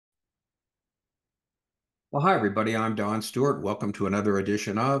Well, hi, everybody. I'm Don Stewart. Welcome to another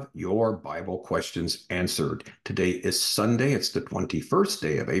edition of Your Bible Questions Answered. Today is Sunday. It's the 21st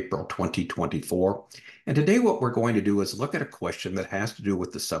day of April, 2024. And today, what we're going to do is look at a question that has to do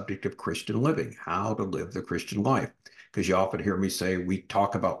with the subject of Christian living, how to live the Christian life. Because you often hear me say we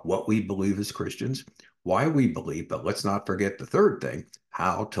talk about what we believe as Christians, why we believe, but let's not forget the third thing,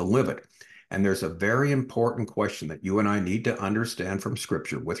 how to live it. And there's a very important question that you and I need to understand from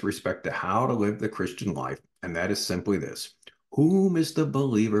Scripture with respect to how to live the Christian life, and that is simply this: whom is the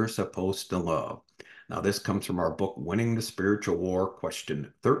believer supposed to love? Now, this comes from our book, Winning the Spiritual War,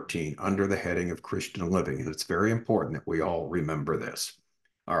 question 13, under the heading of Christian Living. And it's very important that we all remember this.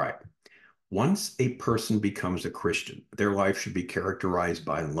 All right. Once a person becomes a Christian, their life should be characterized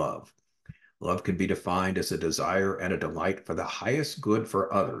by love. Love can be defined as a desire and a delight for the highest good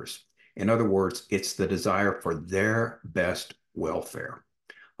for others. In other words, it's the desire for their best welfare.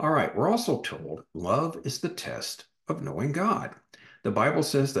 All right, we're also told love is the test of knowing God. The Bible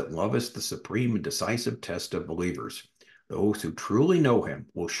says that love is the supreme and decisive test of believers. Those who truly know Him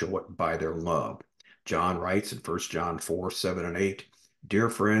will show it by their love. John writes in 1 John 4, 7, and 8, "Dear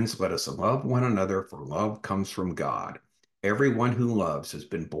friends, let us love one another, for love comes from God. Everyone who loves has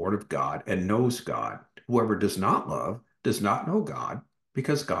been born of God and knows God. Whoever does not love does not know God,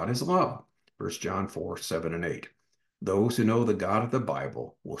 because God is love." 1 John 4, 7, and 8. Those who know the God of the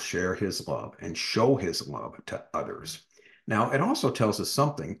Bible will share His love and show His love to others. Now, it also tells us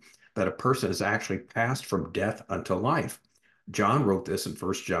something, that a person has actually passed from death unto life. John wrote this in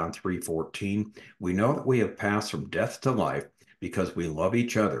 1 John 3:14. We know that we have passed from death to life because we love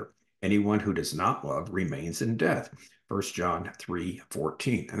each other. Anyone who does not love remains in death. 1 John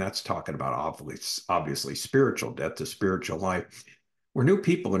 3:14. And that's talking about obviously spiritual death to spiritual life. We're new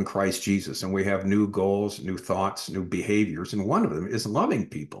people in Christ Jesus, and we have new goals, new thoughts, new behaviors. And one of them is loving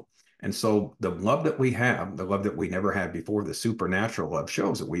people. And so the love that we have, the love that we never had before, the supernatural love,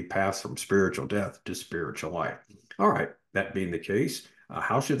 shows that we pass from spiritual death to spiritual life. All right, that being the case,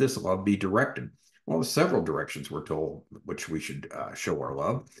 how should this love be directed? Well, there's several directions we're told which we should show our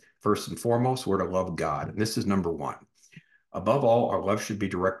love. First and foremost, we're to love God. And this is number one. Above all, our love should be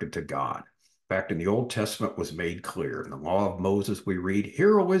directed to God. In fact, in the Old Testament was made clear. In the law of Moses, we read,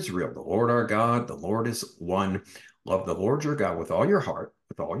 "Hear, O Israel, the Lord our God, the Lord is one. Love the Lord your God with all your heart,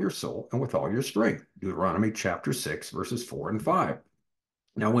 with all your soul, and with all your strength." Deuteronomy chapter 6, verses 4 and 5.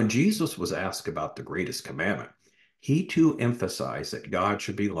 Now, when Jesus was asked about the greatest commandment, he too emphasized that God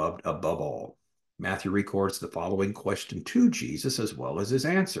should be loved above all. Matthew records the following question to Jesus as well as his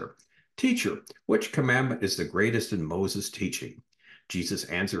answer: "Teacher, which commandment is the greatest in Moses' teaching?" Jesus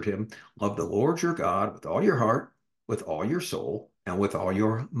answered him, "Love the Lord your God with all your heart, with all your soul, and with all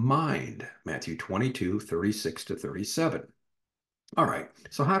your mind." Matthew 22:36 to 37. All right,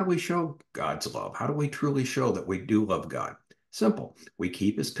 so how do we show God's love? How do we truly show that we do love God? Simple. We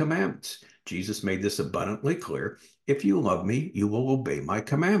keep His commandments. Jesus made this abundantly clear. "If you love me, you will obey my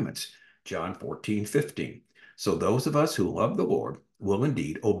commandments." John 14:15. So those of us who love the Lord will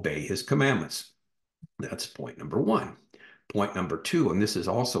indeed obey His commandments. That's point number one. Point number two, and this is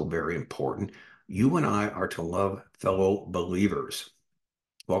also very important, you and I are to love fellow believers.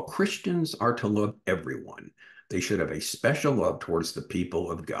 While Christians are to love everyone, they should have a special love towards the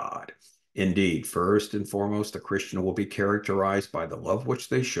people of God. Indeed, first and foremost, a Christian will be characterized by the love which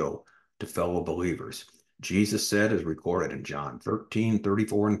they show to fellow believers. Jesus said, as recorded in John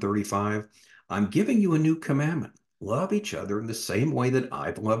 13:34 and 35, "I'm giving you a new commandment. Love each other in the same way that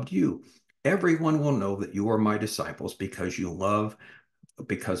I've loved you. Everyone will know that you are my disciples because of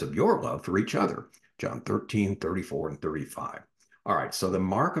your love for each other." John 13:34 and 35. All right, so the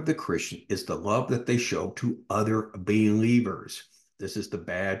mark of the Christian is the love that they show to other believers. This is the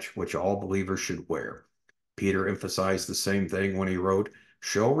badge which all believers should wear. Peter emphasized the same thing when he wrote,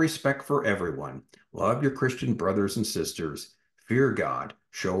 "Show respect for everyone. Love your Christian brothers and sisters. Fear God.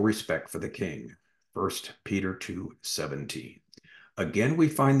 Show respect for the king." 1 Peter 2:17. Again, we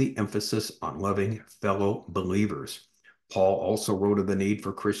find the emphasis on loving fellow believers. Paul also wrote of the need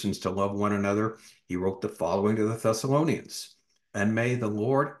for Christians to love one another. He wrote the following to the Thessalonians: "And may the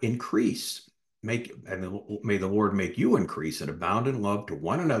Lord increase, may the Lord make you increase and abound in love to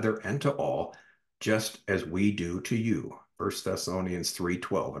one another and to all, just as we do to you." 1 Thessalonians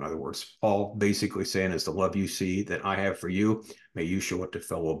 3:12. In other words, Paul basically saying is the love you see that I have for you, may you show it to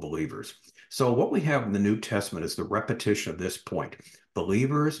fellow believers. So what we have in the New Testament is the repetition of this point.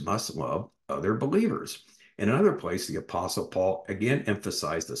 Believers must love other believers. In another place, the Apostle Paul again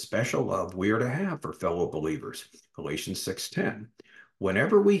emphasized the special love we are to have for fellow believers. Galatians 6:10.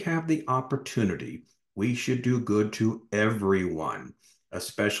 "Whenever we have the opportunity, we should do good to everyone,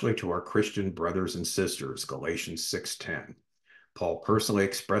 especially to our Christian brothers and sisters, Galatians 6:10. Paul personally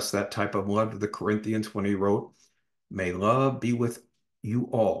expressed that type of love to the Corinthians when he wrote, "May love be with you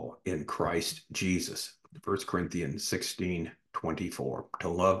all in Christ Jesus." 1 Corinthians 16:24, to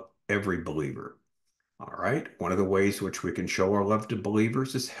love every believer. All right. One of the ways which we can show our love to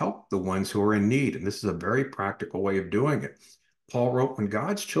believers is help the ones who are in need. And this is a very practical way of doing it. Paul wrote, when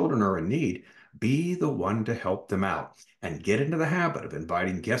God's children are in need, be the one to help them out and get into the habit of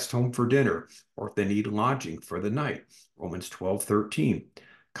inviting guests home for dinner or if they need lodging for the night. Romans 12:13.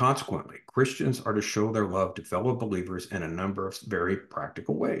 Consequently, Christians are to show their love to fellow believers in a number of very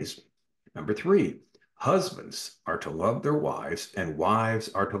practical ways. Number three, husbands are to love their wives and wives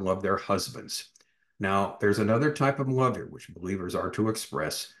are to love their husbands. Now, there's another type of love here which believers are to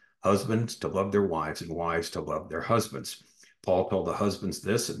express: husbands to love their wives and wives to love their husbands. Paul told the husbands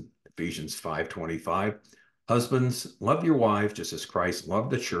this in Ephesians 5:25. Husbands, love your wives just as Christ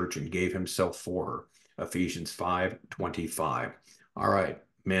loved the church and gave himself for her. Ephesians 5:25. All right,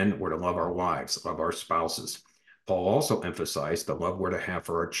 men, we're to love our wives, love our spouses. Paul also emphasized the love we're to have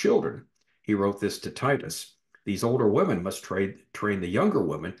for our children. He wrote this to Titus. These older women must train the younger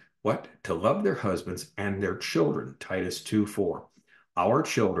women what? To love their husbands and their children. Titus 2:4. Our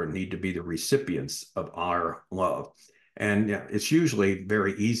children need to be the recipients of our love. And yeah, it's usually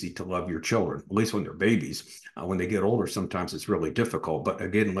very easy to love your children, at least when they're babies. When they get older, sometimes it's really difficult. But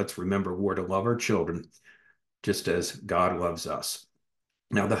again, let's remember we're to love our children just as God loves us.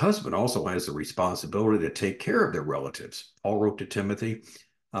 Now, the husband also has the responsibility to take care of their relatives. Paul wrote to Timothy,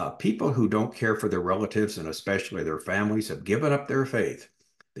 people who don't care for their relatives and especially their families have given up their faith.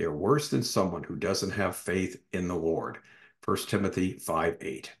 They are worse than someone who doesn't have faith in the Lord. 1 Timothy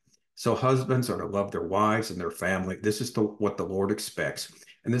 5:8. So husbands are to love their wives and their family. This is what the Lord expects.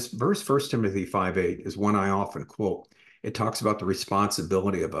 And this verse, 1 Timothy 5:8, is one I often quote. It talks about the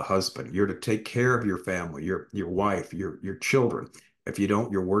responsibility of a husband. You're to take care of your family, your wife, your children. If you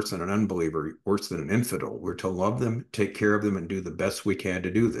don't, you're worse than an unbeliever, worse than an infidel. We're to love them, take care of them, and do the best we can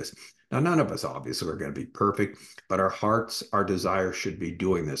to do this. Now, none of us obviously are going to be perfect, but our hearts, our desires should be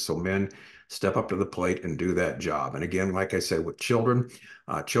doing this. So men, step up to the plate and do that job. And again, like I said, with children,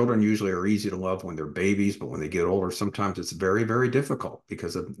 children usually are easy to love when they're babies, but when they get older, sometimes it's very, very difficult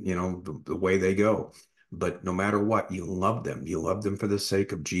because of, the way they go. But no matter what, you love them. You love them for the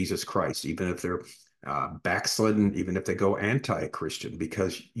sake of Jesus Christ, even if they're backslidden, even if they go anti-Christian,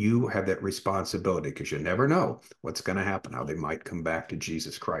 because you have that responsibility, because you never know what's going to happen, how they might come back to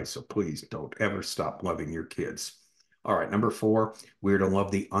Jesus Christ. So please don't ever stop loving your kids. All right, number four, we're to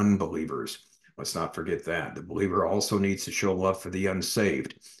love the unbelievers. Let's not forget that. The believer also needs to show love for the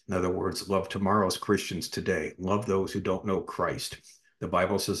unsaved. In other words, love tomorrow's Christians today. Love those who don't know Christ. The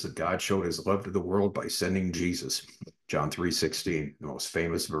Bible says that God showed his love to the world by sending Jesus. John 3:16, the most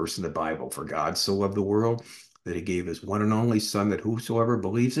famous verse in the Bible. For God so loved the world that he gave his one and only Son, that whosoever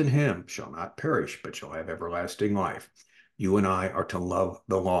believes in him shall not perish, but shall have everlasting life. You and I are to love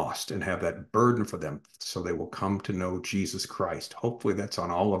the lost and have that burden for them so they will come to know Jesus Christ. Hopefully that's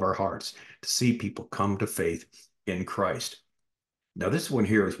on all of our hearts, to see people come to faith in Christ. Now, this one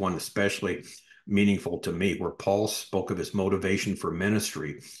here is one especially meaningful to me, where Paul spoke of his motivation for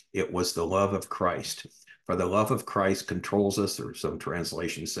ministry. It was the love of Christ. For the love of Christ controls us, or some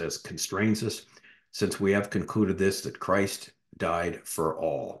translation says constrains us, since we have concluded this, that Christ died for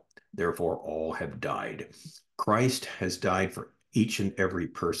all. Therefore, all have died. Christ has died for each and every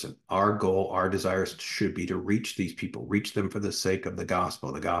person. Our goal, our desires should be to reach these people, reach them for the sake of the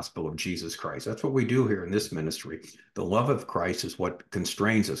gospel of Jesus Christ. That's what we do here in this ministry. The love of Christ is what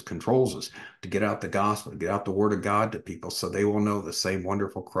constrains us, controls us to get out the gospel, to get out the word of God to people so they will know the same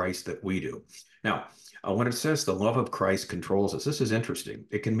wonderful Christ that we do. Now, when it says the love of Christ controls us, this is interesting.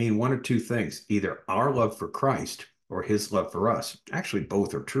 It can mean one of two things: either our love for Christ or his love for us. Actually,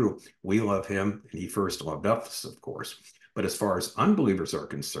 both are true. We love him, and he first loved us, of course. But as far as unbelievers are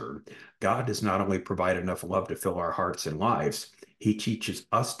concerned, God does not only provide enough love to fill our hearts and lives, he teaches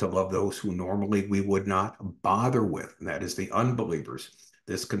us to love those who normally we would not bother with, and that is the unbelievers.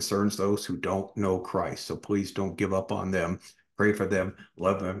 This concerns those who don't know Christ. So please don't give up on them. Pray for them,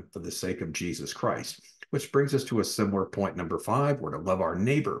 love them for the sake of Jesus Christ. Which brings us to a similar point, number five: we're to love our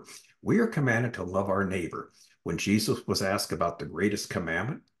neighbor. We are commanded to love our neighbor. When Jesus was asked about the greatest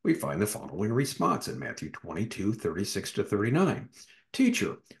commandment, we find the following response in Matthew 22:36-39.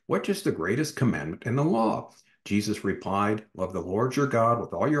 Teacher, what is the greatest commandment in the law? Jesus replied, love the Lord your God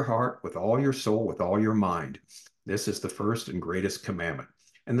with all your heart, with all your soul, with all your mind. This is the first and greatest commandment.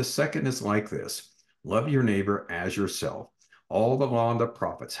 And the second is like this: love your neighbor as yourself. All the law and the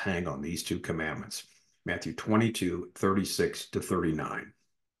prophets hang on these two commandments. Matthew 22:36-39.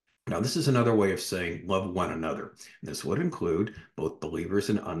 Now, this is another way of saying love one another. This would include both believers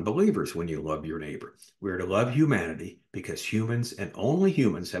and unbelievers when you love your neighbor. We are to love humanity because humans and only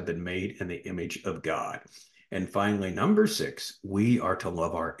humans have been made in the image of God. And finally, number 6, we are to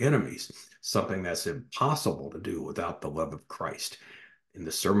love our enemies, something that's impossible to do without the love of Christ. In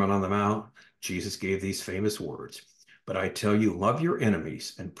the Sermon on the Mount, Jesus gave these famous words, "But I tell you, love your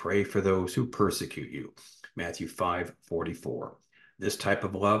enemies and pray for those who persecute you." Matthew 5:44. This type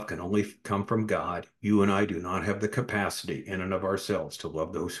of love can only come from God. You and I do not have the capacity in and of ourselves to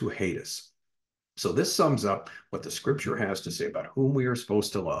love those who hate us. So this sums up what the scripture has to say about whom we are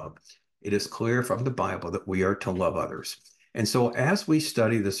supposed to love. It is clear from the Bible that we are to love others. And so as we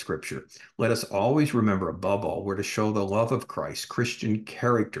study the scripture, let us always remember above all, we're to show the love of Christ, Christian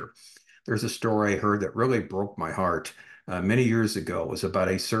character. There's a story I heard that really broke my heart many years ago. It was about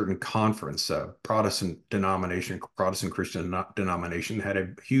a certain conference, Protestant denomination, Protestant Christian denomination had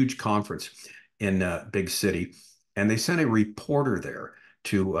a huge conference in a big city, and they sent a reporter there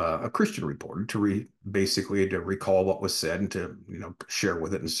to a Christian reporter to basically to recall what was said and to share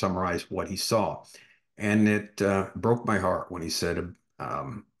with it and summarize what he saw. And it broke my heart when he said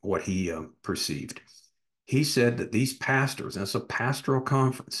what he perceived. He said that these pastors, and it's a pastoral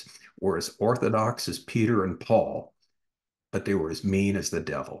conference, were as orthodox as Peter and Paul, but they were as mean as the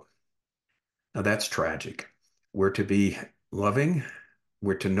devil. Now that's tragic. We're to be loving,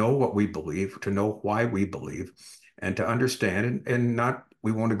 we're to know what we believe, to know why we believe, and to understand and not,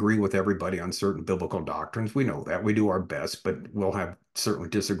 we won't agree with everybody on certain biblical doctrines. We know that. We do our best, but we'll have certain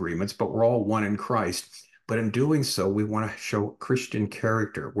disagreements, but we're all one in Christ. But in doing so, we want to show Christian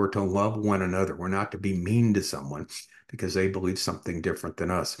character. We're to love one another. We're not to be mean to someone because they believe something different than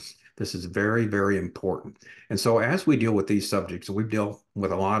us. This is very, very important. And so as we deal with these subjects, and we've dealt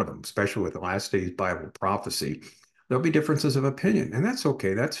with a lot of them, especially with the last days Bible prophecy, there'll be differences of opinion, and that's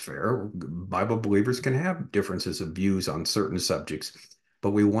okay. That's fair. Bible believers can have differences of views on certain subjects,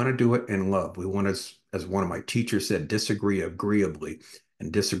 but we want to do it in love. We want to, as one of my teachers said, disagree agreeably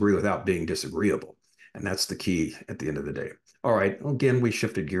and disagree without being disagreeable. And that's the key at the end of the day. All right. Again, we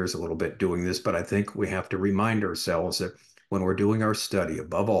shifted gears a little bit doing this, but I think we have to remind ourselves that when we're doing our study,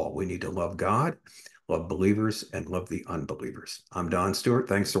 above all, we need to love God, love believers, and love the unbelievers. I'm Don Stewart.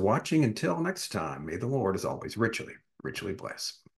 Thanks for watching. Until next time, may the Lord, as always, richly, richly bless.